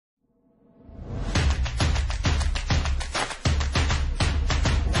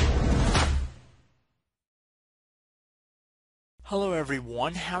Hello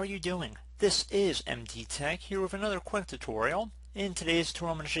everyone, how are you doing? This is MD Tech here with another quick tutorial. In today's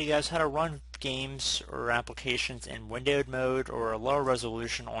tutorial I'm going to show you guys how to run games or applications in windowed mode or a lower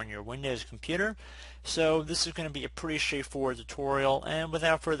resolution on your Windows computer. So this is going to be a pretty straightforward tutorial, and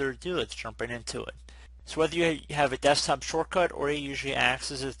without further ado, let's jump right into it. So whether you have a desktop shortcut or you usually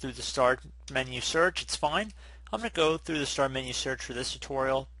access it through the start menu search, it's fine. I'm going to go through the start menu search for this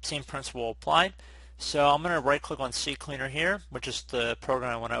tutorial. Same principle will apply. So I'm going to right click on CCleaner here, which is the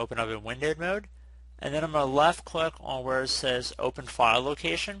program I want to open up in windowed mode. And then I'm going to left click on where it says open file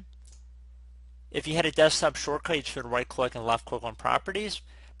location. If you had a desktop shortcut, you should right click and left click on properties.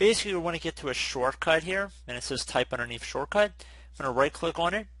 Basically, we want to get to a shortcut here, and it says type underneath shortcut. I'm going to right click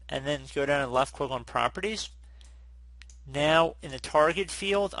on it and then go down and left click on properties. Now in the target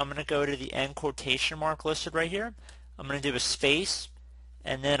field, I'm going to go to the end quotation mark listed right here. I'm going to do a space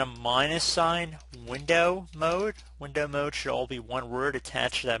and then a minus sign, window mode. Window mode should all be one word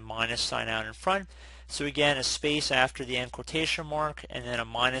attached to that minus sign out in front. So again, a space after the end quotation mark and then a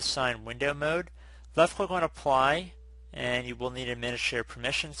minus sign, window mode. Left click on apply, and you will need administrator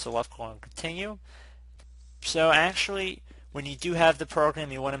permission, so left click on continue. So actually, when you do have the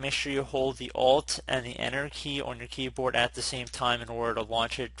program, you want to make sure you hold the Alt and the Enter key on your keyboard at the same time in order to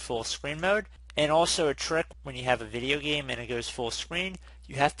launch it full screen mode. And also a trick, when you have a video game and it goes full screen,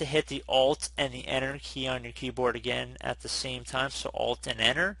 you have to hit the Alt and the Enter key on your keyboard again at the same time, so Alt and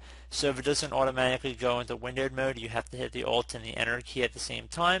Enter. So if it doesn't automatically go into windowed mode, you have to hit the Alt and the Enter key at the same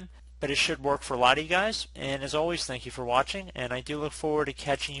time. But it should work for a lot of you guys. And as always, thank you for watching, and I do look forward to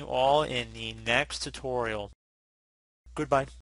catching you all in the next tutorial. Goodbye.